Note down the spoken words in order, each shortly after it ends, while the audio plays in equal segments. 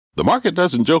The market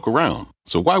doesn't joke around,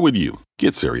 so why would you?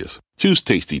 Get serious. Choose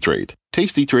Tasty Trade.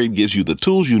 Tasty Trade gives you the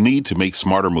tools you need to make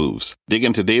smarter moves. Dig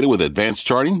into data with advanced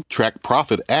charting, track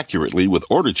profit accurately with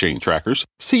order chain trackers,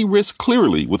 see risk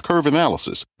clearly with curve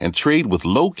analysis, and trade with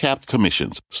low-capped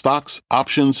commissions, stocks,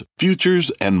 options,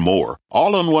 futures, and more.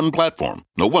 All on one platform.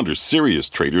 No wonder serious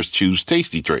traders choose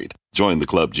Tasty Trade. Join the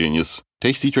club, genius.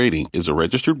 Tasty Trading is a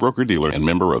registered broker-dealer and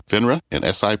member of FINRA and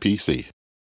SIPC.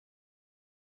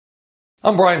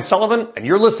 I'm Brian Sullivan, and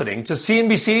you're listening to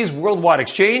CNBC's Worldwide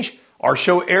Exchange. Our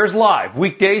show airs live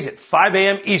weekdays at 5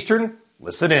 a.m. Eastern.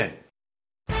 Listen in.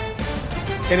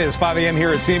 It is 5 a.m. here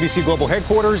at CNBC Global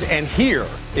Headquarters, and here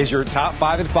is your top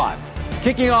 5 at 5.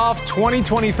 Kicking off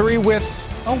 2023 with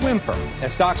a whimper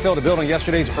as stocks failed to build on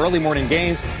yesterday's early morning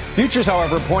gains. Futures,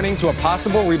 however, pointing to a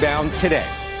possible rebound today.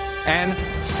 And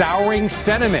souring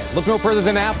sentiment. Look no further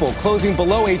than Apple, closing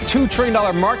below a $2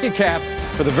 trillion market cap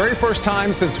for the very first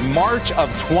time since March of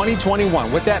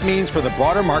 2021. What that means for the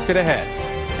broader market ahead.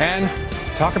 And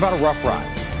talk about a rough ride.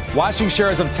 Watching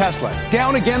shares of Tesla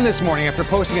down again this morning after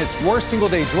posting its worst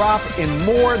single-day drop in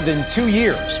more than 2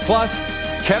 years. Plus,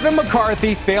 Kevin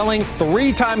McCarthy failing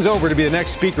 3 times over to be the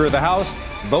next Speaker of the House.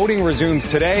 Voting resumes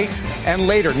today. And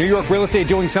later, New York real estate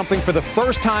doing something for the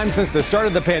first time since the start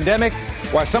of the pandemic,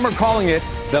 while some are calling it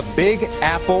the Big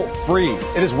Apple Freeze.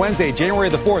 It is Wednesday, January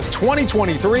the 4th,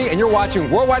 2023, and you're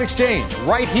watching Worldwide Exchange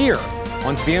right here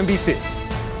on CNBC.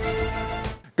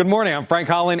 Good morning. I'm Frank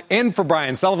Holland in for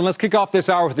Brian Sullivan. Let's kick off this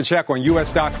hour with a check on U.S.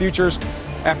 stock futures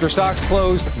after stocks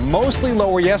closed mostly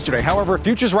lower yesterday. However,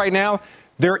 futures right now,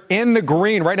 they're in the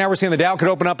green. Right now, we're seeing the Dow could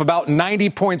open up about 90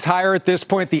 points higher at this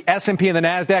point. The S&P and the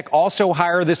NASDAQ also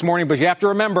higher this morning. But you have to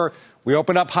remember, we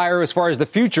opened up higher as far as the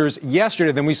futures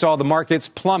yesterday than we saw the markets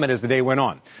plummet as the day went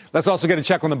on. Let's also get a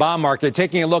check on the bond market.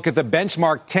 Taking a look at the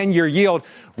benchmark 10-year yield.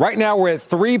 Right now, we're at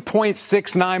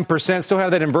 3.69%. Still have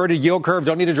that inverted yield curve.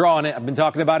 Don't need to draw on it. I've been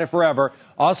talking about it forever.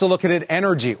 Also looking at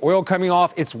energy. Oil coming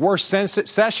off its worst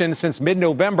session since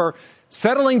mid-November,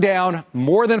 settling down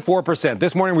more than 4%.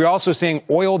 This morning, we're also seeing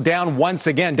oil down once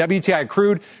again. WTI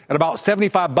crude at about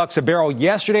 $75 a barrel.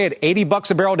 Yesterday at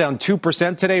 $80 a barrel, down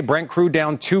 2% today. Brent crude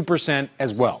down 2%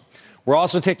 as well. We're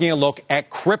also taking a look at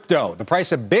crypto. The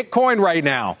price of Bitcoin right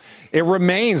now, it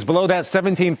remains below that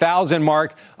 17,000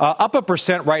 mark, up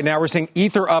 1% right now. We're seeing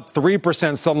Ether up 3%,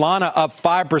 Solana up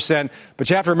 5%. But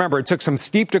you have to remember, it took some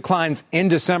steep declines in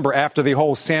December after the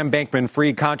whole Sam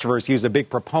Bankman-Fried controversy. He was a big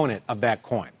proponent of that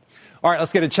coin. All right,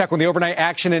 let's get a check on the overnight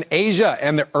action in Asia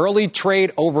and the early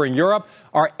trade over in Europe.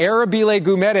 Our Arabile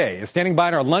Gumede is standing by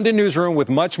in our London newsroom with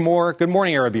much more. Good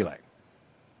morning, Arabile.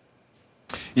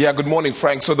 Yeah, good morning,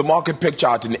 Frank. So the market picture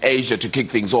out in Asia to kick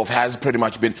things off has pretty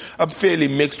much been a fairly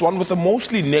mixed one with a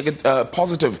mostly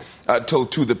positive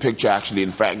tilt to the picture, actually. In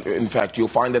fact, you'll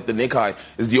find that the Nikkei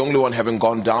is the only one having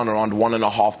gone down around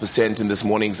 1.5% in this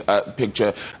morning's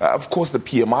picture. Of course, the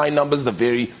PMI numbers, the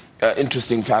very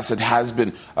interesting facet has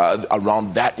been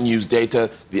around that news data.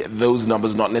 Those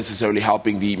numbers not necessarily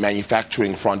helping the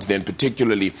manufacturing front, then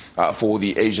particularly for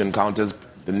the Asian counters,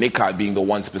 the Nikkei being the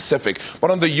one specific.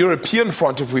 But on the European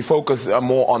front, if we focus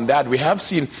more on that, we have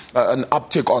seen an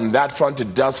uptick on that front.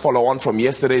 It does follow on from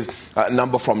yesterday's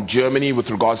number from Germany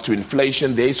with regards to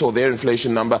inflation. They saw their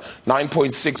inflation number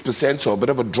 9.6%, so a bit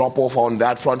of a drop-off on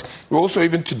that front. We also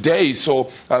even today saw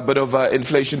a bit of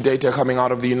inflation data coming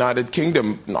out of the United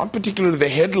Kingdom, not particularly the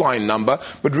headline number,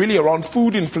 but really around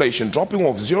food inflation, dropping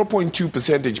off 0.2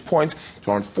 percentage points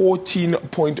to around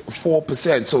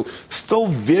 14.4%. So still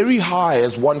very high,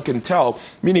 as one can tell,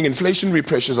 meaning inflationary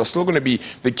pressures are still going to be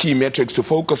the key metrics to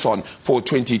focus on for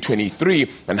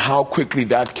 2023 and how quickly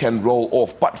that can roll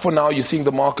off. But for now, you're seeing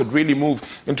the market really move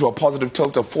into a positive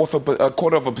tilt of a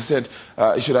quarter of a percent,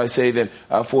 should I say, then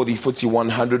for the FTSE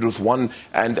 100 with 1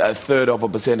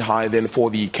 1/3% higher than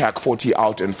for the CAC 40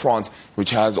 out in France, which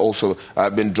has also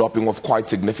been dropping off quite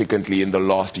significantly in the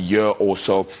last year or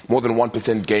so. More than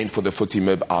 1% gain for the FTSE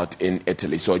MIB out in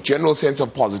Italy. So a general sense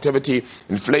of positivity,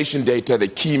 inflation data, the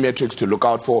key metrics to look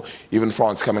out for. Even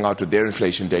France coming out with their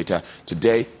inflation data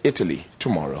today, Italy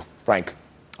tomorrow. Frank.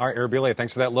 All right, Arabile,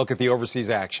 thanks for that look at the overseas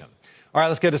action. All right,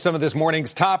 let's get to some of this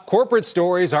morning's top corporate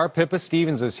stories. Our Pippa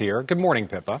Stevens is here. Good morning,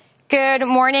 Pippa. Good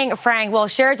morning, Frank. Well,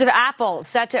 shares of Apple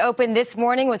set to open this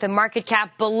morning with a market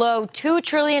cap below $2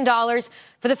 trillion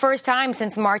for the first time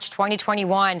since March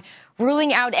 2021.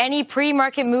 Ruling out any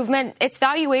pre-market movement, its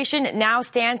valuation now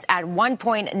stands at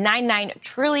 $1.99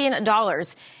 trillion.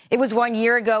 It was 1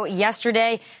 year ago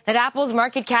yesterday that Apple's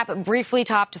market cap briefly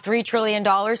topped $3 trillion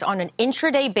on an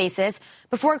intraday basis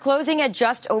before closing at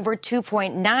just over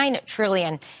 $2.9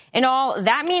 trillion. In all,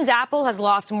 that means Apple has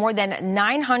lost more than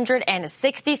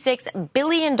 $966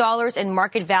 billion in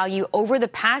market value over the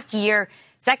past year,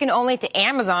 second only to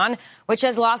Amazon, which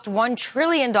has lost $1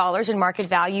 trillion in market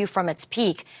value from its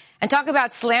peak. And talk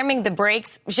about slamming the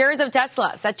brakes. Shares of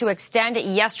Tesla set to extend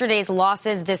yesterday's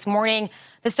losses this morning.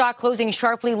 The stock closing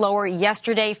sharply lower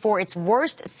yesterday for its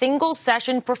worst single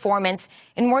session performance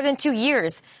in more than 2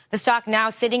 years. The stock now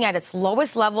sitting at its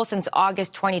lowest level since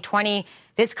August 2020.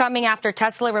 This coming after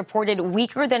Tesla reported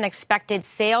weaker than expected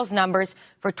sales numbers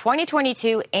for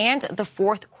 2022 and the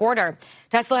fourth quarter.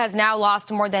 Tesla has now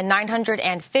lost more than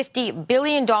 $950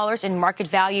 billion in market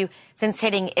value since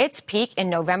hitting its peak in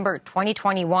November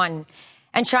 2021.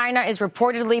 And China is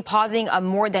reportedly pausing a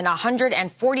more than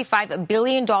 $145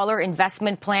 billion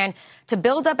investment plan to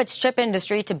build up its chip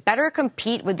industry to better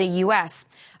compete with the U.S.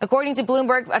 According to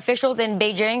Bloomberg, officials in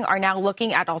Beijing are now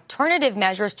looking at alternative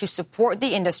measures to support the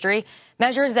industry,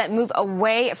 measures that move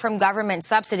away from government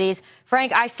subsidies.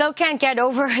 Frank, I still can't get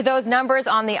over those numbers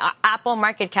on the Apple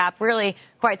market cap. Really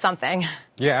quite something.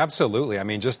 Yeah, absolutely. I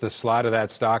mean, just the slide of that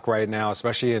stock right now,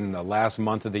 especially in the last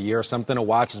month of the year, something to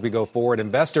watch as we go forward.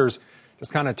 Investors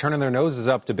just kind of turning their noses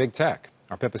up to big tech.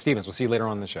 Our Pippa Stevens. We'll see you later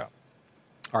on in the show.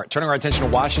 All right, turning our attention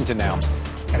to Washington now.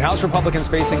 And House Republicans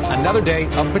facing another day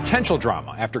of potential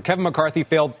drama after Kevin McCarthy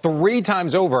failed 3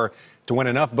 times over to win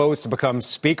enough votes to become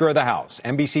Speaker of the House.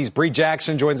 NBC's Bree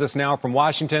Jackson joins us now from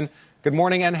Washington. Good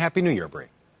morning and Happy New Year, Bree.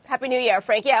 Happy New Year,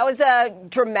 Frank. Yeah, it was a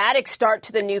dramatic start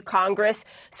to the new Congress.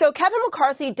 So Kevin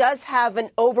McCarthy does have an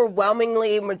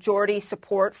overwhelmingly majority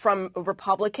support from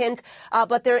Republicans,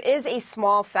 but there is a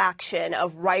small faction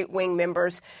of right-wing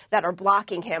members that are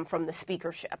blocking him from the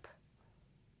speakership.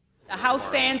 The House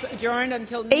stands adjourned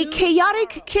until noon. A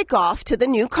chaotic kickoff to the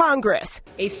new Congress.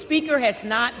 A speaker has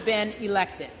not been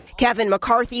elected. Kevin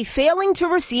McCarthy failing to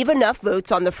receive enough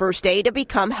votes on the first day to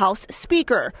become House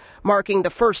Speaker, marking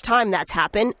the first time that's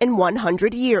happened in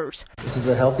 100 years. This is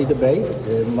a healthy debate.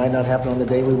 It might not happen on the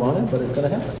day we want it, but it's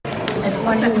going to happen. As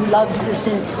one who loves this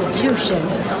institution,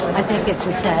 I think it's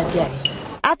a sad day.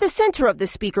 At the center of the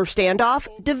Speaker standoff,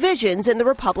 divisions in the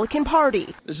Republican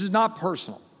Party. This is not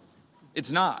personal. It's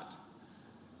not.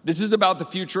 This is about the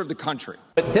future of the country.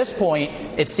 At this point,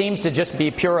 it seems to just be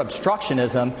pure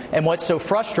obstructionism. And what's so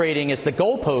frustrating is the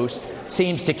goalpost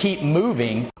seems to keep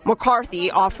moving. McCarthy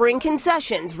offering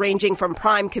concessions ranging from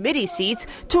prime committee seats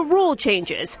to rule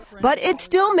changes. But it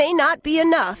still may not be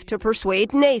enough to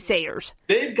persuade naysayers.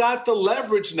 They've got the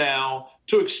leverage now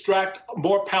to extract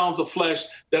more pounds of flesh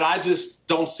that I just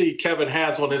don't see Kevin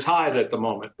has on his hide at the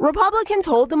moment. Republicans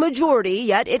hold the majority,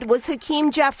 yet it was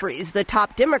Hakeem Jeffries, the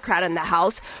top Democrat in the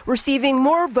House, receiving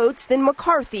more votes than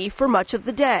McCarthy for much of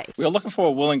the day. We are looking for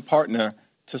a willing partner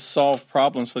to solve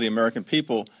problems for the American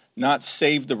people, not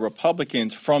save the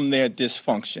Republicans from their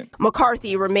dysfunction.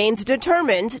 McCarthy remains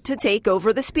determined to take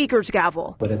over the Speaker's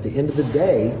gavel. But at the end of the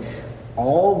day,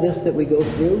 all this that we go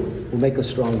through will make us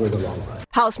stronger in the long run.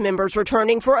 House members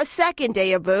returning for a second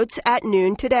day of votes at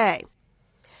noon today.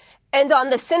 And on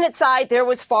the Senate side, there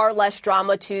was far less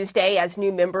drama Tuesday as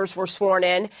new members were sworn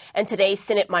in. And today,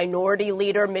 Senate Minority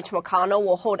Leader Mitch McConnell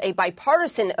will hold a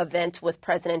bipartisan event with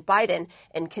President Biden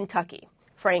in Kentucky.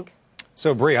 Frank?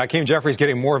 So, Bree, Hakeem Jeffries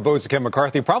getting more votes than Kevin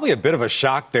McCarthy. Probably a bit of a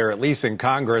shock there, at least in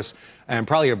Congress, and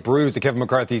probably a bruise to Kevin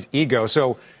McCarthy's ego.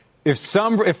 So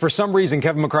if for some reason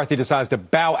Kevin McCarthy decides to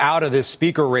bow out of this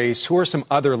speaker race, who are some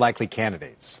other likely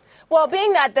candidates? Well,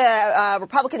 being that the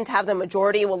Republicans have the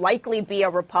majority, it will likely be a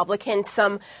Republican.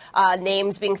 Some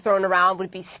names being thrown around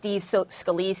would be Steve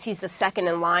Scalise. He's the second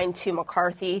in line to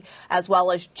McCarthy, as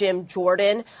well as Jim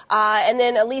Jordan. And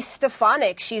then Elise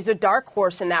Stefanik. She's a dark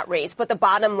horse in that race. But the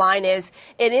bottom line is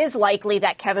it is likely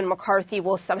that Kevin McCarthy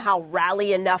will somehow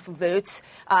rally enough votes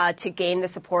to gain the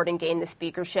support and gain the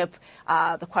speakership.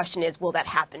 The question is, will that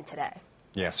happen today?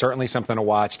 Yeah, certainly something to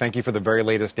watch. Thank you for the very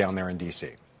latest down there in D.C.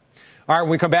 All right,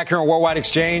 when we come back here on Worldwide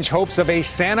Exchange, hopes of a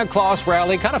Santa Claus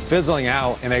rally kind of fizzling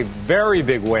out in a very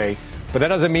big way. But that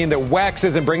doesn't mean that WEX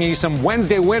isn't bringing you some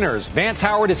Wednesday winners. Vance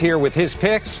Howard is here with his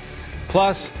picks,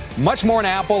 plus much more on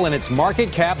Apple and its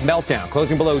market cap meltdown,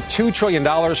 closing below $2 trillion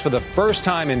for the first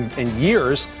time in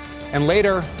years. And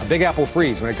later, a Big Apple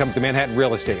freeze when it comes to Manhattan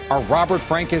real estate. Our Robert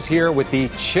Frank is here with the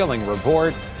chilling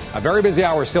report. A very busy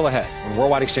hour still ahead when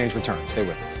Worldwide Exchange returns. Stay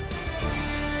with us.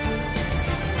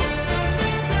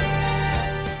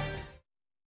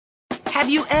 Have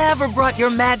you ever brought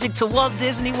your magic to Walt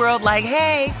Disney World like,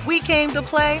 hey, we came to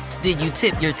play? Did you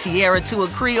tip your tiara to a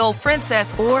Creole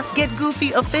princess or get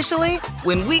goofy officially?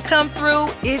 When we come through,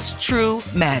 it's true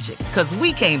magic, because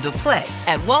we came to play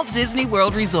at Walt Disney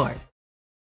World Resort.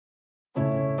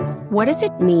 What does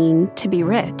it mean to be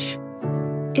rich?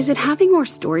 Is it having more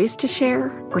stories to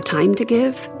share or time to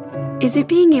give? Is it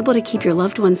being able to keep your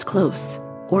loved ones close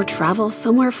or travel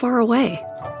somewhere far away?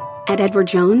 At Edward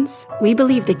Jones, we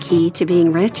believe the key to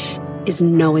being rich is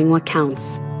knowing what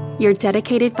counts. Your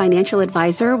dedicated financial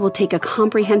advisor will take a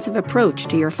comprehensive approach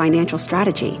to your financial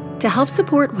strategy to help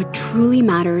support what truly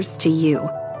matters to you.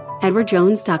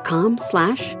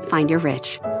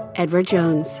 EdwardJones.com/findyourrich. Edward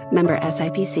Jones, member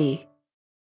SIPC.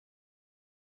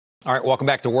 All right, welcome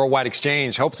back to Worldwide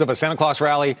Exchange. Hopes of a Santa Claus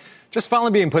rally just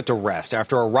finally being put to rest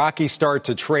after a rocky start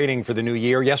to trading for the new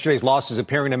year. Yesterday's losses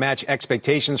appearing to match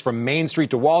expectations from Main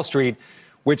Street to Wall Street,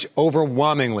 which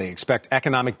overwhelmingly expect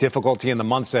economic difficulty in the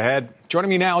months ahead. Joining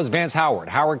me now is Vance Howard,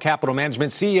 Howard Capital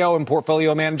Management CEO and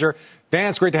Portfolio Manager.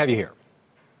 Vance, great to have you here.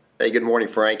 Hey, good morning,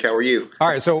 Frank. How are you? All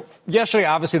right, so yesterday,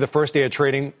 obviously the first day of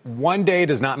trading. One day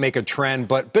does not make a trend,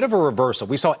 but bit of a reversal.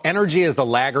 We saw energy as the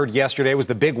laggard yesterday. It was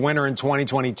the big winner in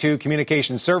 2022.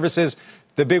 Communication services,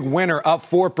 the big winner, up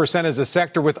 4% as a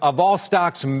sector, with, of all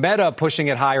stocks, Meta pushing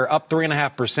it higher, up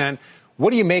 3.5%.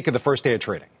 What do you make of the first day of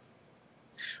trading?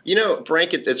 You know,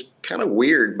 Frank, it's kind of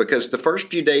weird because the first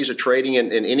few days of trading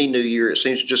in any new year, it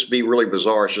seems to just be really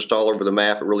bizarre. It's just all over the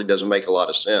map. It really doesn't make a lot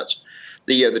of sense.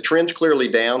 The trend's clearly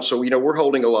down. So, we're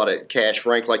holding a lot of cash,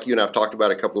 Frank, like you and I've talked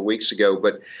about a couple of weeks ago.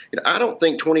 But I don't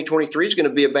think 2023 is going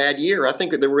to be a bad year. I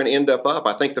think that we're going to end up.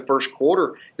 I think the first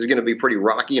quarter is going to be pretty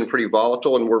rocky and pretty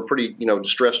volatile, and we're pretty,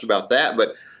 distressed about that.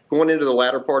 But going into the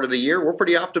latter part of the year, we're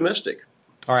pretty optimistic.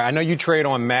 All right. I know you trade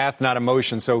on math, not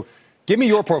emotion. So give me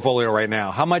your portfolio right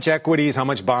now. How much equities, how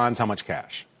much bonds, how much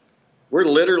cash? We're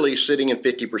literally sitting in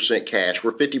 50% cash.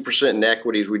 We're 50% in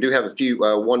equities. We do have a few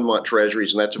 1-month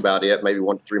treasuries, and that's about it, maybe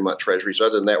 1 to 3 month treasuries.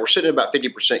 Other than that, we're sitting at about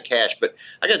 50% cash. But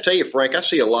I got to tell you, Frank, I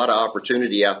see a lot of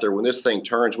opportunity out there when this thing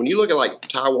turns. When you look at like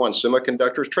Taiwan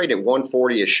Semiconductors, trading at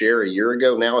 $140 a share a year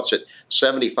ago, now it's at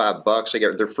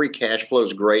 $75. Their free cash flow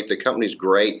is great. The company's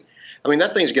great. I mean,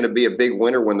 that thing's going to be a big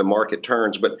winner when the market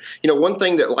turns. But, one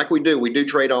thing that, like we do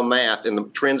trade on math, and the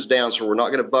trend's down, so we're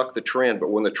not going to buck the trend. But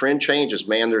when the trend changes,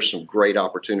 man, there's some great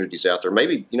opportunities out there.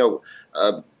 Maybe,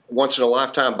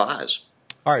 once-in-a-lifetime buys.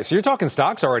 All right, so you're talking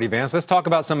stocks already, Vance. Let's talk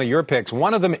about some of your picks.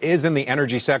 One of them is in the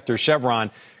energy sector,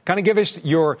 Chevron. Kind of give us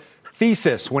your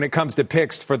thesis when it comes to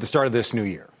picks for the start of this new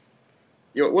year.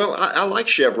 Well, I like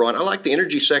Chevron. I like the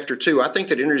energy sector, too. I think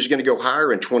that energy is going to go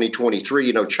higher in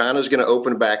 2023. China's going to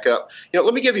open back up.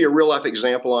 Let me give you a real-life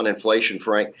example on inflation,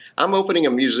 Frank. I'm opening a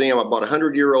museum. I bought a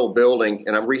 100-year-old building,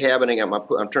 and I'm rehabbing it.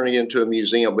 I'm turning it into a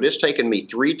museum. But it's taken me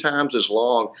 3 times as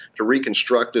long to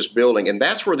reconstruct this building. And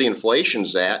that's where the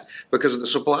inflation's at because of the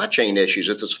supply chain issues.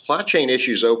 If the supply chain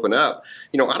issues open up,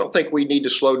 I don't think we need to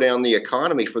slow down the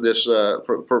economy for this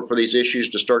for these issues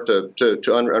to start to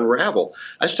unravel.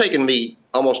 It's taken me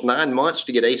almost 9 months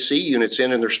to get AC units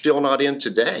in, and they're still not in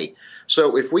today.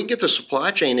 So if we get the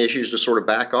supply chain issues to sort of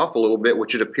back off a little bit,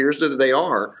 which it appears that they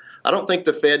are, I don't think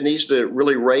the Fed needs to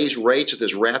really raise rates at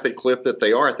this rapid clip that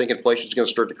they are. I think inflation is going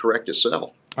to start to correct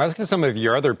itself. All right, let's get some of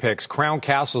your other picks. Crown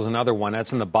Castle is another one.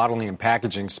 That's in the bottling and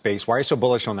packaging space. Why are you so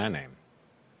bullish on that name?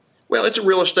 Well, it's a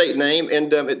real estate name, and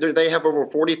they have over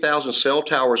 40,000 cell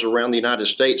towers around the United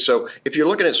States. So if you're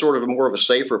looking at sort of more of a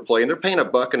safer play, and they're paying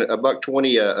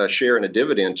 $1.20 a share in a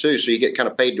dividend too, so you get kind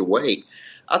of paid to wait.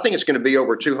 I think it's going to be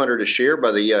over $200 a share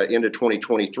by the end of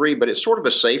 2023, but it's sort of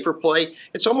a safer play.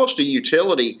 It's almost a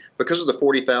utility because of the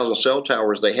 40,000 cell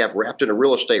towers they have wrapped in a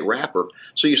real estate wrapper.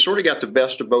 So you sort of got the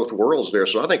best of both worlds there.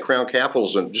 So I think Crown Capital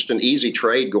is just an easy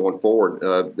trade going forward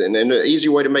and an easy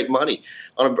way to make money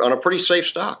on a pretty safe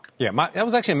stock. Yeah, that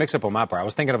was actually a mix-up on my part. I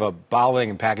was thinking of a bottling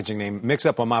and packaging name,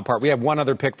 mix-up on my part. We have one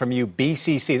other pick from you,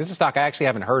 BCC. This is a stock I actually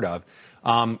haven't heard of.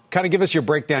 Kind of give us your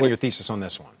breakdown, your thesis on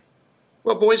this one.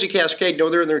 Well, Boise Cascade,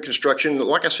 they're in their construction.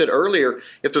 Like I said earlier,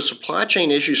 if the supply chain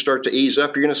issues start to ease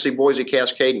up, you're going to see Boise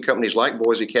Cascade and companies like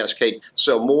Boise Cascade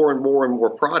sell more and more and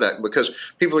more product because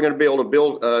people are going to be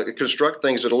able to construct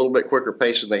things at a little bit quicker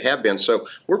pace than they have been. So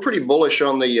we're pretty bullish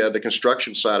on the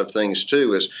construction side of things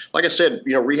too. Is like I said,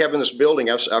 rehabbing this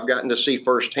building, I've gotten to see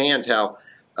firsthand how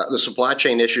the supply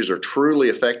chain issues are truly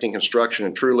affecting construction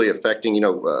and truly affecting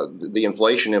the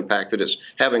inflation impact that it's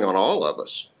having on all of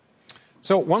us.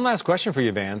 So one last question for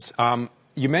you, Vance.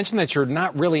 You mentioned that you're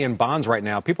not really in bonds right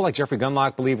now. People like Jeffrey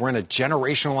Gundlach believe we're in a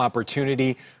generational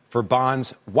opportunity for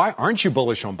bonds. Why aren't you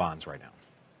bullish on bonds right now?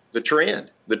 the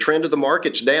trend. The trend of the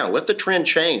market's down. Let the trend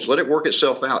change. Let it work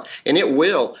itself out. And it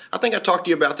will. I think I talked to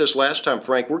you about this last time,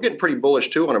 Frank. We're getting pretty bullish,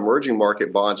 too, on emerging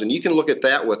market bonds. And you can look at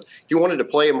that with, if you wanted to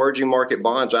play emerging market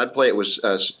bonds, I'd play it with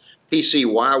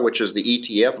PCY, which is the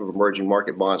ETF of emerging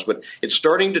market bonds. But it's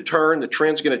starting to turn. The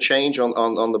trend's going to change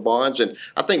on the bonds. And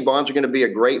I think bonds are going to be a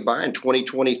great buy in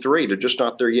 2023. They're just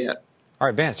not there yet. All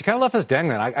right, Vance, you kind of left us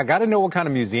dangling. I got to know what kind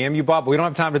of museum you bought, but we don't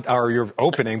have time to, or your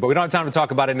opening, but we don't have time to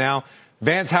talk about it now.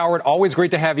 Vance Howard, always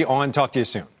great to have you on. Talk to you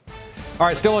soon. All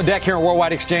right, still on deck here on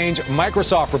Worldwide Exchange.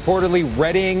 Microsoft reportedly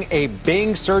readying a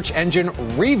Bing search engine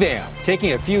revamp,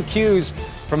 taking a few cues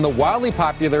from the wildly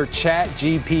popular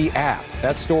ChatGPT app.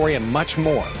 That story and much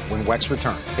more when Wex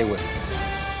returns. Stay with us.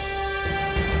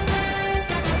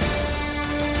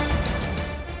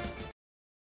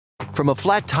 From a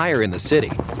flat tire in the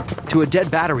city to a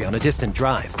dead battery on a distant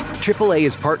drive, AAA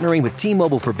is partnering with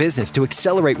T-Mobile for Business to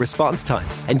accelerate response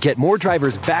times and get more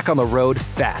drivers back on the road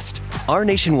fast. Our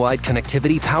nationwide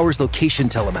connectivity powers location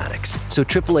telematics, so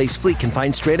AAA's fleet can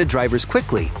find stranded drivers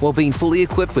quickly while being fully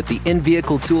equipped with the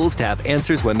in-vehicle tools to have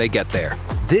answers when they get there.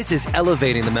 This is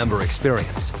elevating the member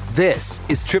experience. This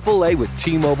is AAA with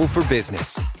T-Mobile for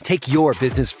Business. Take your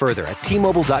business further at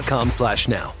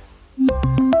T-Mobile.com/now.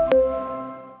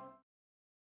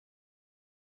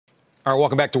 All right,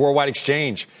 welcome back to Worldwide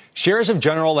Exchange. Shares of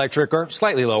General Electric are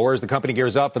slightly lower as the company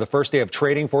gears up for the first day of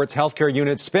trading for its healthcare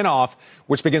unit spinoff,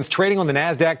 which begins trading on the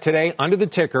NASDAQ today under the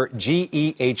ticker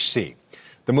GEHC.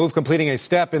 The move completing a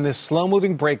step in this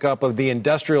slow-moving breakup of the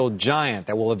industrial giant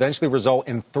that will eventually result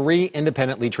in 3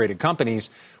 independently traded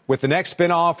companies, with the next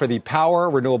spinoff for the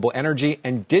power, renewable energy,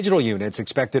 and digital units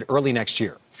expected early next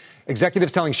year.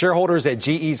 Executives telling shareholders at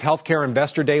GE's Healthcare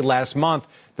Investor Day last month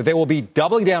that they will be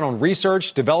doubling down on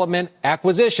research, development,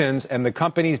 acquisitions, and the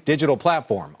company's digital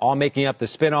platform, all making up the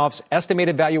spinoff's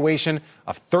estimated valuation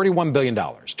of $31 billion.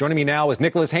 Joining me now is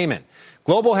Nicholas Heyman,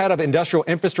 Global Head of Industrial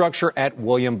Infrastructure at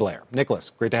William Blair.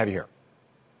 Nicholas, great to have you here.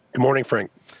 Good morning,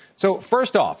 Frank. So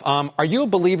first off, are you a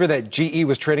believer that GE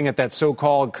was trading at that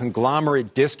so-called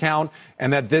conglomerate discount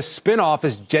and that this spinoff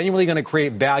is genuinely going to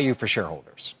create value for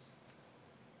shareholders?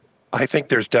 I think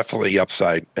there's definitely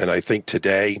upside, and I think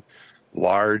today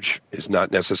large is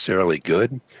not necessarily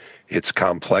good. It's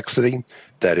complexity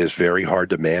that is very hard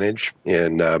to manage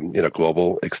in a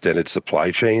global extended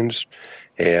supply chains,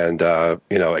 and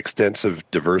extensive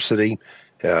diversity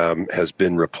has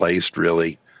been replaced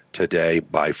really today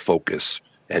by focus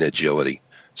and agility.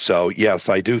 So yes,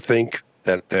 I do think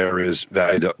that there is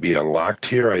value to be unlocked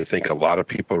here. I think a lot of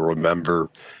people remember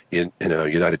in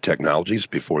United Technologies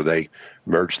before they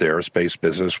merged the aerospace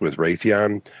business with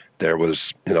Raytheon. There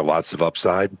was lots of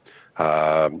upside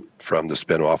from the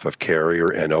spinoff of Carrier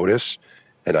and Otis,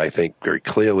 and I think very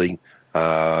clearly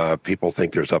people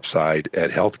think there's upside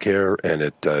at healthcare and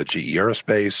at GE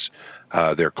Aerospace.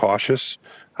 They're cautious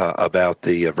about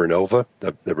the Vernova,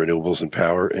 the renewables and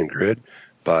power and grid,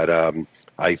 but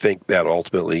I think that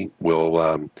ultimately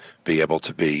will be able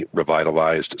to be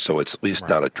revitalized, so it's at least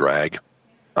not a drag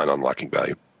on unlocking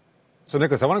value. So,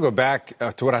 Nicholas, I want to go back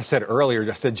to what I said earlier.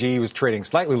 I said GE was trading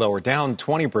slightly lower, down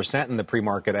 20% in the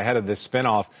pre-market ahead of this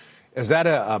spinoff. Is that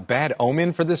a bad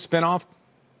omen for this spinoff?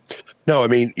 No, I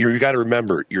mean, you got to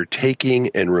remember, you're taking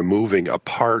and removing a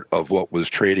part of what was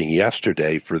trading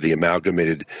yesterday for the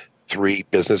amalgamated 3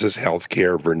 businesses,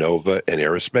 healthcare, Vernova, and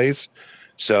aerospace.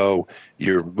 So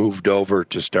you're moved over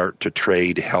to start to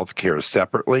trade healthcare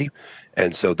separately.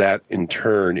 And so that, in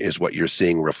turn, is what you're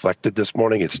seeing reflected this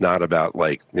morning. It's not about,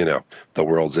 the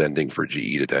world's ending for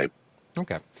GE today.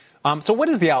 Okay. So what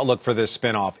is the outlook for this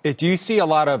spinoff? Do you see a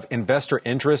lot of investor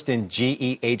interest in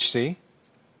GEHC?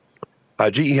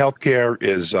 GE Healthcare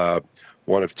is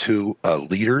one of 2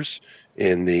 leaders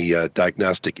in the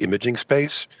diagnostic imaging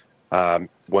space. One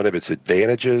of its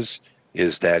advantages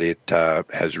is that it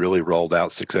has really rolled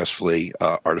out successfully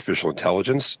artificial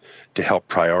intelligence to help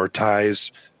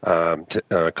prioritize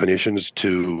clinicians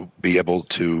to be able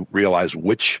to realize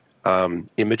which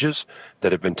images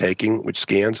that have been taken, which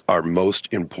scans are most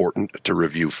important to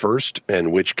review first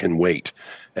and which can wait.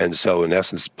 And so, in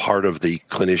essence, part of the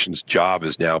clinician's job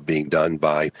is now being done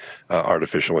by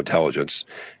artificial intelligence.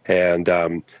 And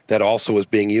that also is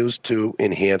being used to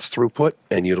enhance throughput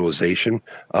and utilization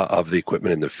of the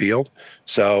equipment in the field.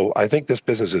 So I think this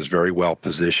business is very well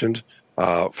positioned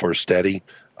for steady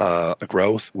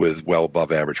growth with well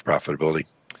above average profitability.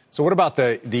 So what about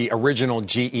the original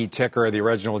GE ticker, the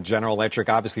original General Electric?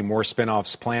 Obviously more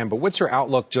spinoffs planned, but what's your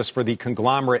outlook just for the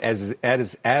conglomerate as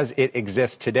it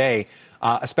exists today,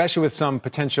 especially with some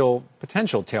potential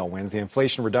tailwinds, the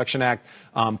Inflation Reduction Act,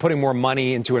 putting more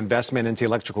money into investment into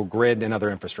electrical grid and other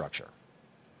infrastructure?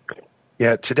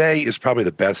 Yeah, today is probably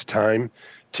the best time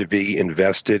to be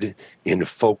invested in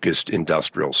focused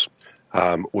industrials.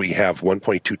 We have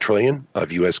 $1.2 trillion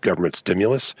of U.S. government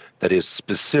stimulus that is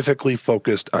specifically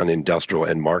focused on industrial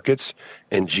end markets,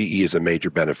 and GE is a major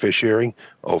beneficiary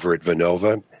over at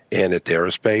Vernova and at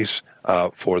Aerospace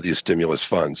for these stimulus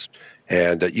funds.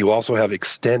 And you also have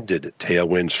extended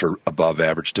tailwinds for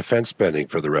above-average defense spending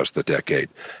for the rest of the decade,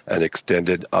 an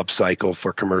extended upcycle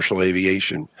for commercial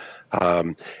aviation.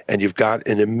 And you've got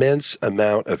an immense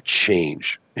amount of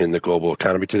change in the global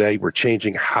economy today. We're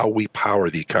changing how we power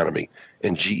the economy,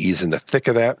 and GE's in the thick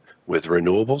of that with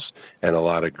renewables and a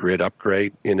lot of grid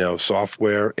upgrade,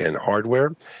 software and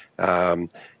hardware. And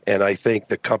I think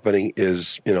the company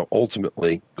is,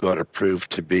 ultimately going to prove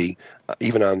to be,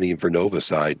 even on the Vernova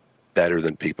side, better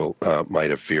than people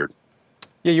might have feared.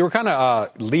 Yeah, you were kind of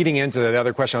leading into the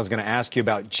other question I was going to ask you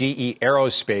about GE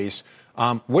Aerospace.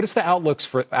 What is the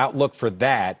outlook for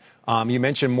that? You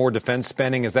mentioned more defense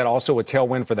spending. Is that also a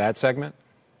tailwind for that segment?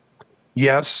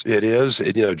 Yes, it is.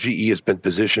 GE has been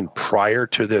positioned prior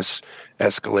to this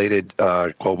escalated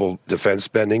global defense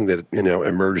spending that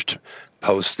emerged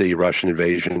post the Russian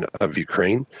invasion of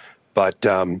Ukraine. But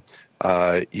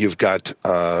you've got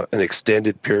an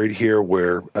extended period here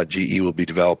where GE will be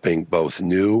developing both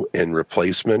new and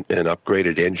replacement and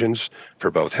upgraded engines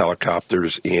for both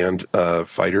helicopters and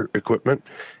fighter equipment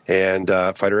and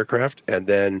fighter aircraft. And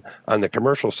then on the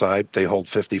commercial side, they hold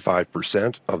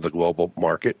 55% of the global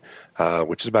market,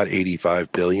 which is about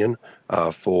 $85 billion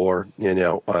for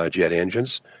jet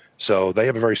engines. So they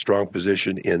have a very strong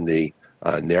position in the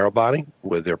narrow body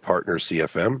with their partners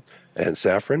CFM and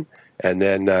Safran. And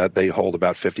then they hold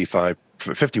about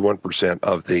 51%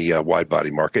 of the wide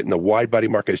body market. And the wide body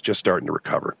market is just starting to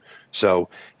recover. So,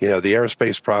 the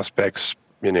aerospace prospects,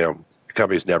 the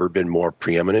company's never been more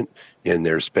preeminent in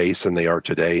their space than they are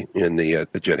today in the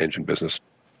jet engine business.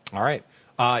 All right.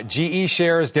 GE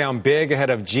shares down big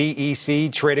ahead of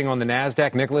GEC trading on the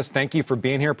NASDAQ. Nicholas, thank you for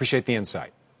being here. Appreciate the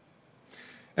insight.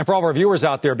 And for all of our viewers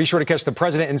out there, be sure to catch the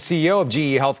president and CEO of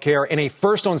GE Healthcare in a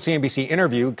First on CNBC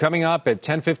interview coming up at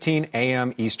 10:15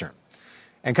 a.m. Eastern.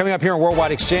 And coming up here on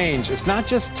Worldwide Exchange, it's not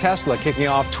just Tesla kicking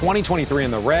off 2023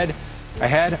 in the red.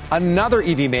 Ahead, another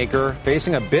EV maker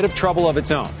facing a bit of trouble of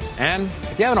its own. And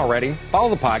if you haven't already, follow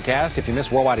the podcast. If you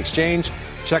miss Worldwide Exchange,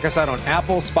 check us out on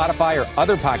Apple, Spotify, or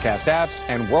other podcast apps.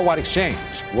 And Worldwide Exchange.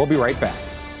 We'll be right back.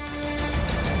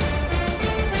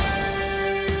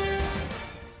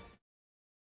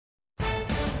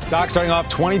 Stocks starting off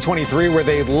 2023 where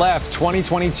they left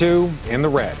 2022 in the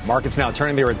red. Markets now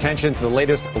turning their attention to the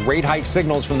latest rate hike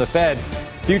signals from the Fed.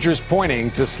 Futures pointing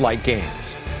to slight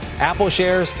gains. Apple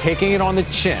shares taking it on the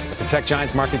chin with the tech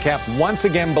giant's market cap once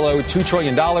again below $2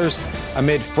 trillion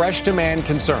amid fresh demand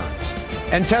concerns.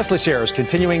 And Tesla shares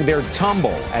continuing their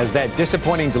tumble as that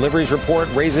disappointing deliveries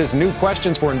report raises new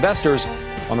questions for investors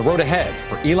on the road ahead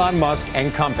for Elon Musk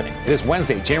and company. It is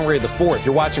Wednesday, January the 4th.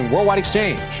 You're watching Worldwide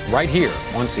Exchange right here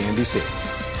on CNBC.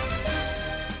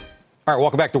 All right,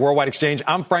 welcome back to Worldwide Exchange.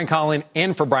 I'm Frank Holland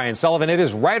in for Brian Sullivan. It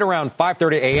is right around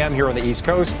 5:30 a.m. here on the East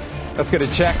Coast. Let's get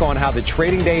a check on how the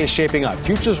trading day is shaping up.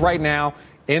 Futures right now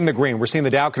in the green. We're seeing the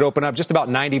Dow could open up just about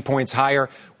 90 points higher.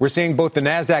 We're seeing both the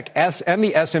NASDAQ and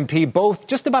the S&P both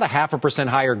just about 0.5%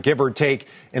 higher, give or take,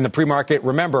 in the pre-market.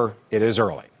 Remember, it is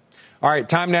early. All right,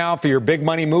 time now for your big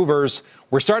money movers.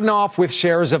 We're starting off with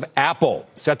shares of Apple,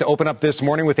 set to open up this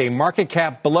morning with a market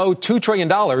cap below $2 trillion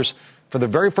for the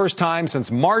very first time since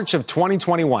March of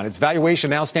 2021. Its valuation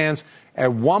now stands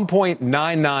at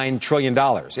 $1.99 trillion.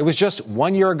 It was just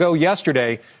 1 year ago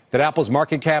yesterday that Apple's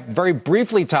market cap very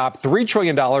briefly topped $3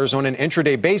 trillion on an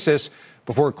intraday basis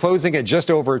before closing at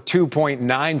just over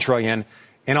 $2.9 trillion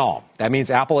in all. That means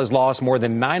Apple has lost more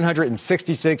than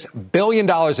 $966 billion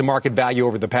in market value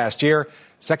over the past year,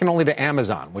 second only to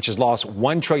Amazon, which has lost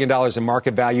 $1 trillion in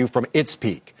market value from its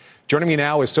peak. Joining me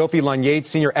now is Sophie Lund-Yates,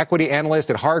 senior equity analyst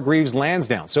at Hargreaves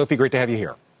Lansdown. Sophie, great to have you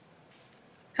here.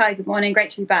 Hi, good morning. Great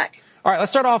to be back. All right,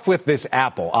 let's start off with this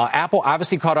Apple. Apple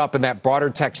obviously caught up in that broader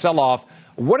tech sell-off.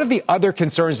 What are the other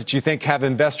concerns that you think have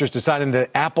investors deciding that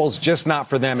Apple's just not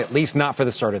for them, at least not for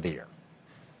the start of the year?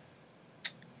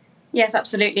 Yes,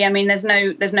 absolutely. I mean, there's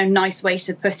no nice way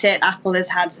to put it. Apple has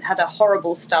had a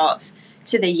horrible start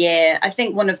to the year. I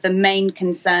think one of the main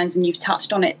concerns, and you've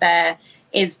touched on it there,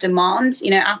 is demand.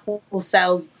 Apple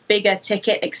sells bigger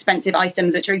ticket, expensive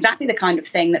items, which are exactly the kind of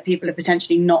thing that people are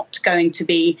potentially not going to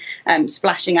be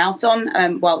splashing out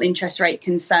on, while interest rate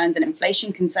concerns and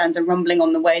inflation concerns are rumbling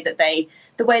on the way that they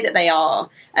are.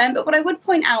 But what I would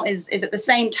point out is at the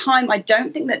same time, I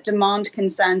don't think that demand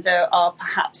concerns are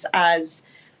perhaps as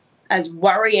as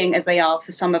worrying as they are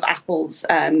for some of Apple's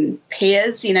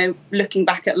peers. Looking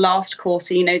back at last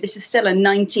quarter, this is still a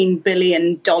 $19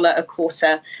 billion a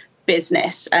quarter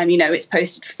business. It's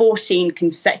posted 14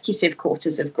 consecutive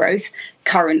quarters of growth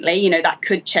currently. That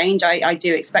could change. I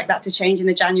do expect that to change in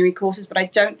the January quarters, but I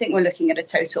don't think we're looking at a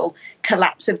total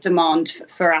collapse of demand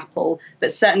for Apple.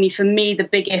 But certainly for me, the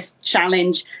biggest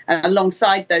challenge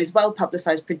alongside those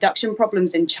well-publicized production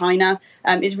problems in China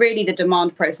is really the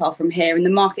demand profile from here. And the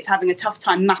market's having a tough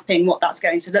time mapping what that's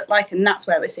going to look like. And that's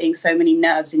where we're seeing so many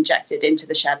nerves injected into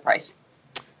the share price.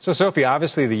 So, Sophie,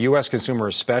 obviously the U.S. consumer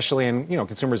especially, and,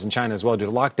 consumers in China as well due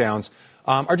to lockdowns,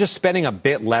 are just spending a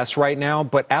bit less right now.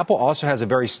 But Apple also has a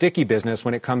very sticky business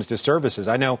when it comes to services.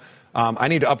 I know I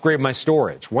need to upgrade my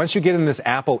storage. Once you get in this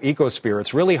Apple ecosphere,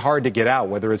 it's really hard to get out,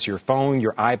 whether it's your phone,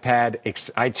 your iPad,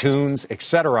 iTunes, et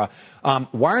cetera.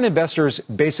 Why aren't investors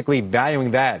basically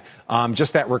valuing that,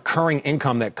 just that recurring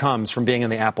income that comes from being in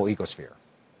the Apple ecosphere?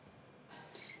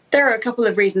 There are a couple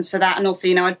of reasons for that. And also,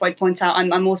 I'd point out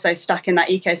I'm also stuck in that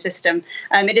ecosystem.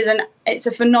 It's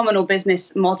a phenomenal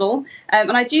business model.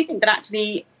 And I do think that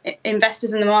actually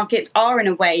investors in the markets are in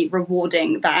a way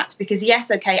rewarding that because, yes,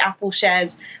 OK, Apple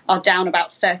shares are down about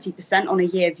 30% on a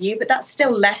year view, but that's still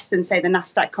less than, say, the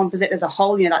NASDAQ composite as a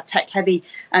whole, that tech heavy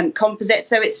composite.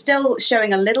 So it's still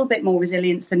showing a little bit more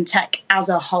resilience than tech as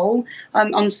a whole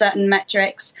on certain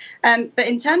metrics. But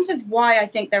in terms of why I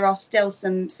think there are still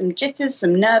some jitters,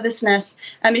 some nervousness,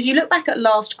 if you look back at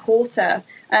last quarter,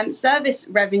 services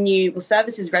revenue was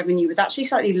actually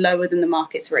slightly lower than the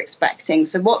markets were expecting.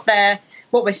 So what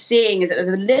we're seeing is that there's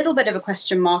a little bit of a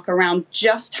question mark around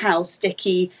just how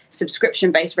sticky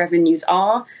subscription-based revenues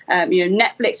are.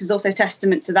 Netflix is also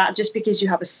testament to that. Just because you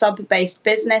have a sub-based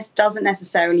business doesn't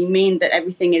necessarily mean that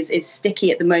everything is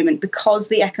sticky at the moment because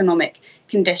the economic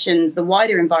conditions, the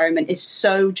wider environment is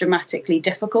so dramatically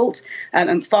difficult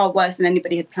and far worse than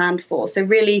anybody had planned for. So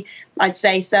really, I'd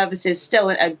say services still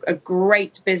a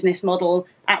great business model,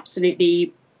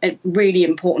 absolutely a really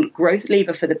important growth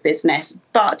lever for the business.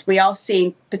 But we are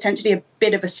seeing potentially a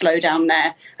bit of a slowdown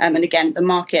there. And again, the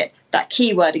market, that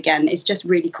keyword again, is just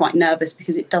really quite nervous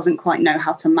because it doesn't quite know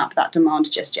how to map that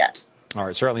demand just yet. All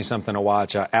right, certainly something to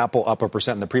watch. Apple up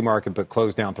 1% in the pre-market, but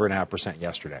closed down 3.5%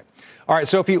 yesterday. All right,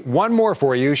 Sophie, one more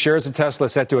for you. Shares of Tesla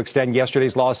set to extend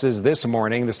yesterday's losses this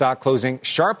morning. The stock closing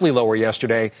sharply lower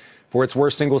yesterday for its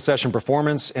worst single-session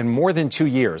performance in more than 2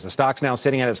 years. The stock's now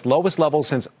sitting at its lowest level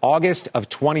since August of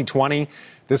 2020.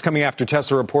 This coming after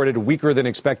Tesla reported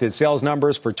weaker-than-expected sales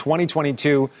numbers for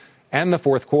 2022 and the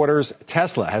fourth quarters.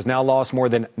 Tesla has now lost more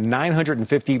than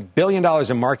 $950 billion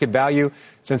in market value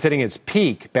since hitting its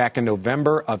peak back in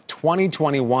November of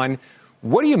 2021.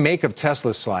 What do you make of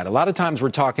Tesla's slide? A lot of times we're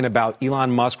talking about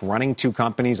Elon Musk running two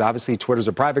companies. Obviously, Twitter's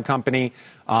a private company.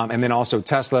 And then also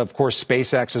Tesla. Of course,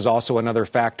 SpaceX is also another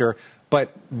factor. But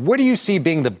what do you see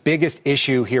being the biggest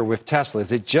issue here with Tesla?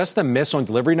 Is it just the miss on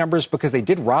delivery numbers? Because they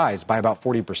did rise by about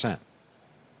 40%.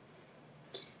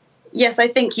 Yes, I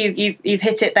think you've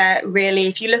hit it there, really.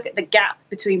 If you look at the gap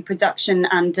between production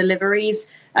and deliveries,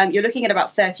 you're looking at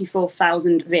about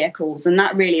 34,000 vehicles, and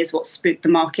that really is what spooked the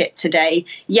market today.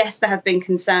 Yes, there have been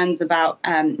concerns about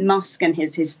Musk and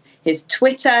his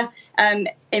Twitter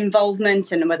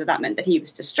involvement and whether that meant that he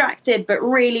was distracted. But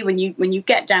really, when you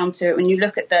get down to it, when you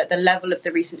look at the level of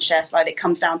the recent share slide, it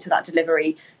comes down to that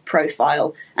delivery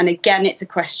profile. And again, it's a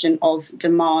question of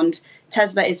demand.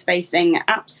 Tesla is facing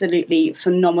absolutely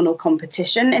phenomenal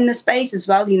competition in the space as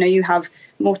well. You have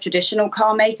more traditional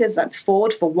car makers like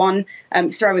Ford, for one,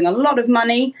 throwing a lot of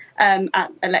money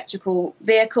at electrical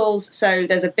vehicles. So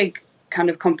there's a big kind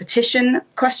of competition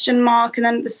question mark. And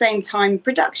then at the same time,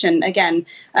 production, again,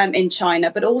 in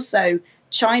China, but also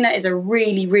China is a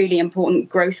really, really important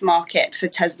growth market for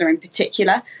Tesla in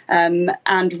particular.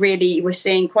 And really, we're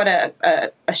seeing quite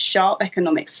a sharp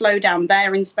economic slowdown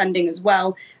there in spending as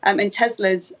well. And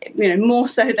Tesla's, more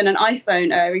so than an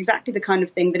iPhone, are exactly the kind of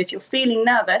thing that if you're feeling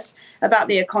nervous about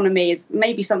the economy, is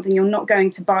maybe something you're not going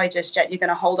to buy just yet. You're going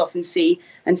to hold off and see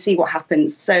what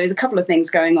happens. So there's a couple of things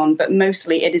going on, but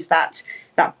mostly it is that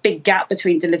big gap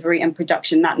between delivery and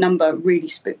production. That number really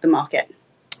spooked the market.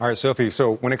 All right, Sophie,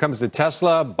 so when it comes to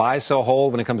Tesla, buy, sell,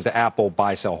 hold. When it comes to Apple,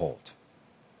 buy, sell, hold.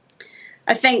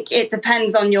 I think it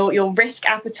depends on your risk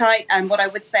appetite. And what I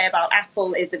would say about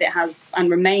Apple is that it has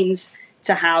and remains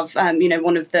to have,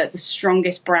 one of the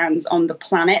strongest brands on the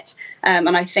planet.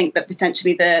 And I think that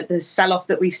potentially the sell-off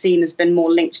that we've seen has been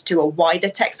more linked to a wider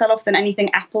tech sell-off than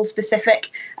anything Apple specific.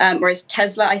 Whereas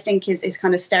Tesla, I think, is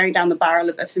kind of staring down the barrel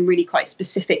of some really quite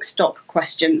specific stock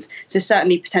questions. So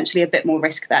certainly potentially a bit more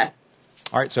risk there.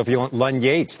 All right, Sophie Lund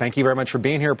Yates, thank you very much for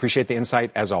being here. Appreciate the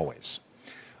insight as always.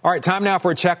 All right, time now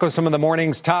for a check of some of the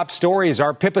morning's top stories.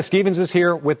 Our Pippa Stevens is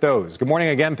here with those. Good morning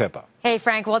again, Pippa. Hey,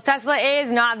 Frank. Well, Tesla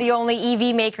is not the only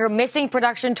EV maker missing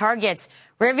production targets.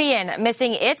 Rivian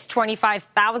missing its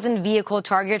 25,000 vehicle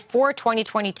target for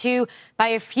 2022 by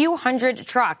a few hundred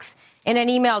trucks. In an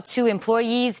email to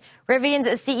employees, Rivian's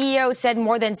CEO said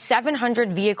more than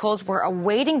 700 vehicles were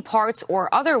awaiting parts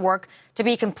or other work to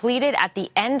be completed at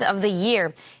the end of the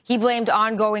year. He blamed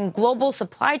ongoing global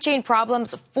supply chain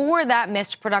problems for that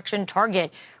missed production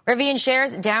target. Rivian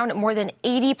shares down more than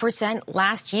 80%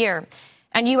 last year.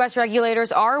 And U.S.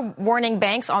 regulators are warning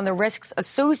banks on the risks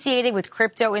associated with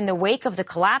crypto in the wake of the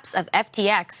collapse of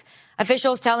FTX.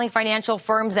 Officials telling financial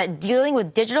firms that dealing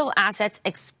with digital assets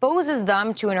exposes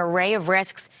them to an array of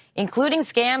risks, including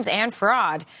scams and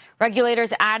fraud.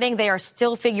 Regulators adding they are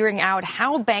still figuring out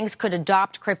how banks could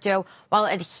adopt crypto while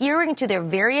adhering to their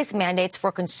various mandates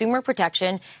for consumer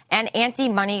protection and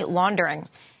anti-money laundering.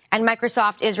 And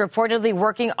Microsoft is reportedly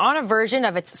working on a version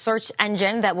of its search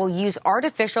engine that will use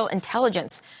artificial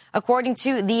intelligence. According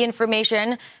to The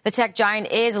Information, the tech giant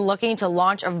is looking to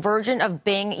launch a version of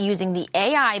Bing using the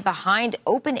AI behind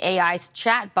OpenAI's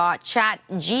chatbot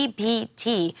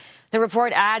ChatGPT. The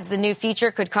report adds the new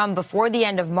feature could come before the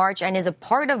end of March and is a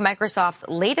part of Microsoft's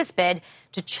latest bid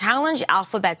to challenge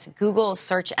Alphabet's Google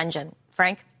search engine.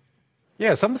 Frank?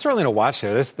 Yeah, something certainly to watch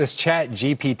there. This Chat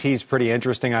GPT is pretty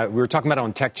interesting. We were talking about it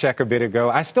on Tech Check a bit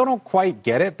ago. I still don't quite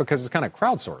get it because it's kind of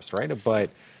crowdsourced, right? But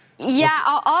yeah,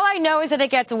 all I know is that it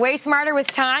gets way smarter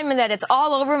with time and that it's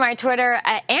all over my Twitter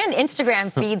and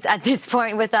Instagram feeds at this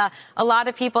point with a lot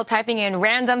of people typing in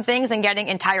random things and getting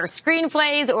entire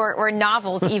screenplays or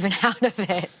novels even out of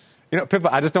it. You know,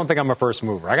 Pippa, I just don't think I'm a first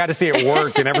mover. I got to see it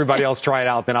work and everybody else try it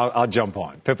out, then I'll jump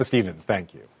on. Pippa Stevens,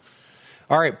 thank you.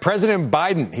 All right, President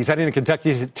Biden, he's heading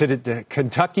to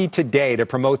Kentucky today to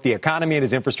promote the economy and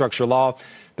his infrastructure law.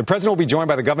 The president will be joined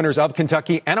by the governors of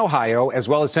Kentucky and Ohio, as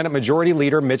well as Senate Majority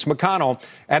Leader Mitch McConnell,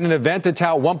 at an event to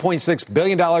tout $1.6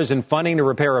 billion in funding to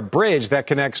repair a bridge that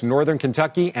connects northern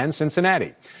Kentucky and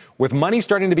Cincinnati. With money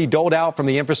starting to be doled out from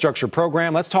the infrastructure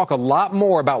program, let's talk a lot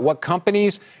more about what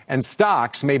companies and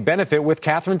stocks may benefit with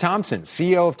Catherine Thompson,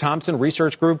 CEO of Thompson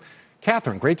Research Group.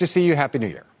 Catherine, great to see you. Happy New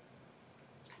Year.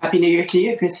 Happy New Year to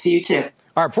you. Good to see you, too.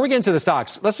 All right, before we get into the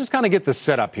stocks, let's just kind of get this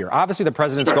set up here. Obviously, the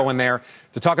president's going there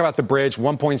to talk about the bridge,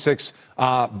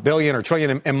 $1.6 billion or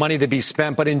trillion in money to be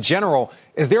spent. But in general,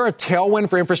 is there a tailwind